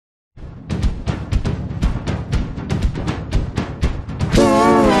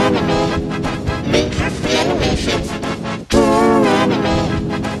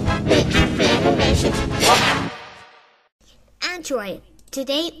Android.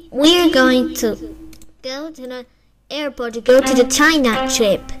 Today we're going to go to the airport to go to the China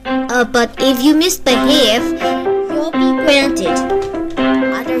trip. But if you misbehave, you'll be granted.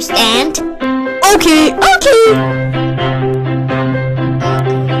 Understand? Okay. Let's go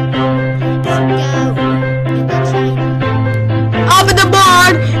into China. Up at the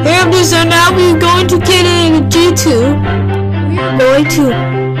board. And now we're going to get in G2. We're going to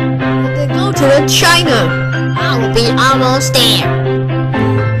go to the China. I'll be almost there.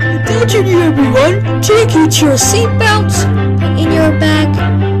 Attention everyone, take each your seatbelts in your bag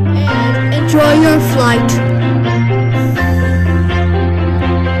and enjoy your flight.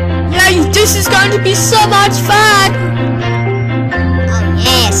 Yeah, this is going to be so much fun! Oh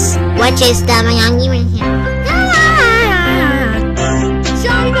yes, what is going on here?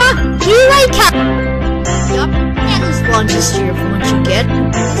 China, here I come! Yup, That is one gesture from what you get.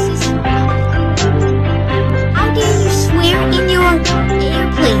 How do you swear in your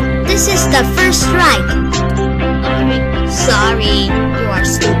airplane? This is the first strike. Okay, sorry, you are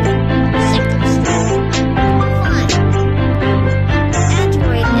stupid. Second strike. Fine.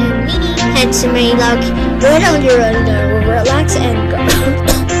 Android and Mini handsome look. Right on your end, will relax and go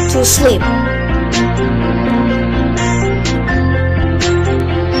to sleep.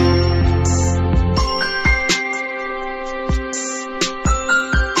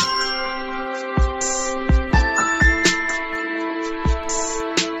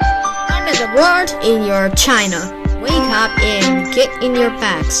 The world in your China. Wake up and get in your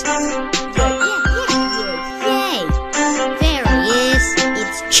bags. Yay! There he is.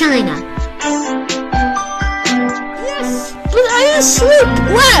 It's China. Yes, but I am asleep.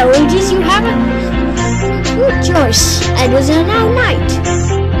 Wow, did you have a good choice? It was now night.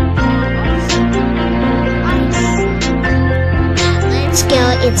 Let's go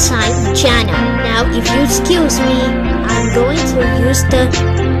inside China. Now, if you excuse me, I'm going to use the...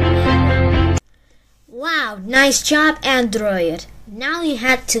 Wow, nice job, Android. Now you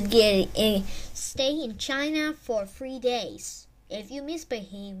have to stay in China for 3 days. If you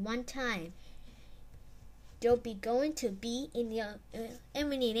misbehave one time, you'll be going to be in the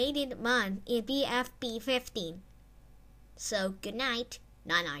eliminated month in BFB 15. So good night.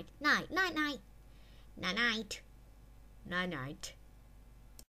 Night night. Night night night. Night night. Night night.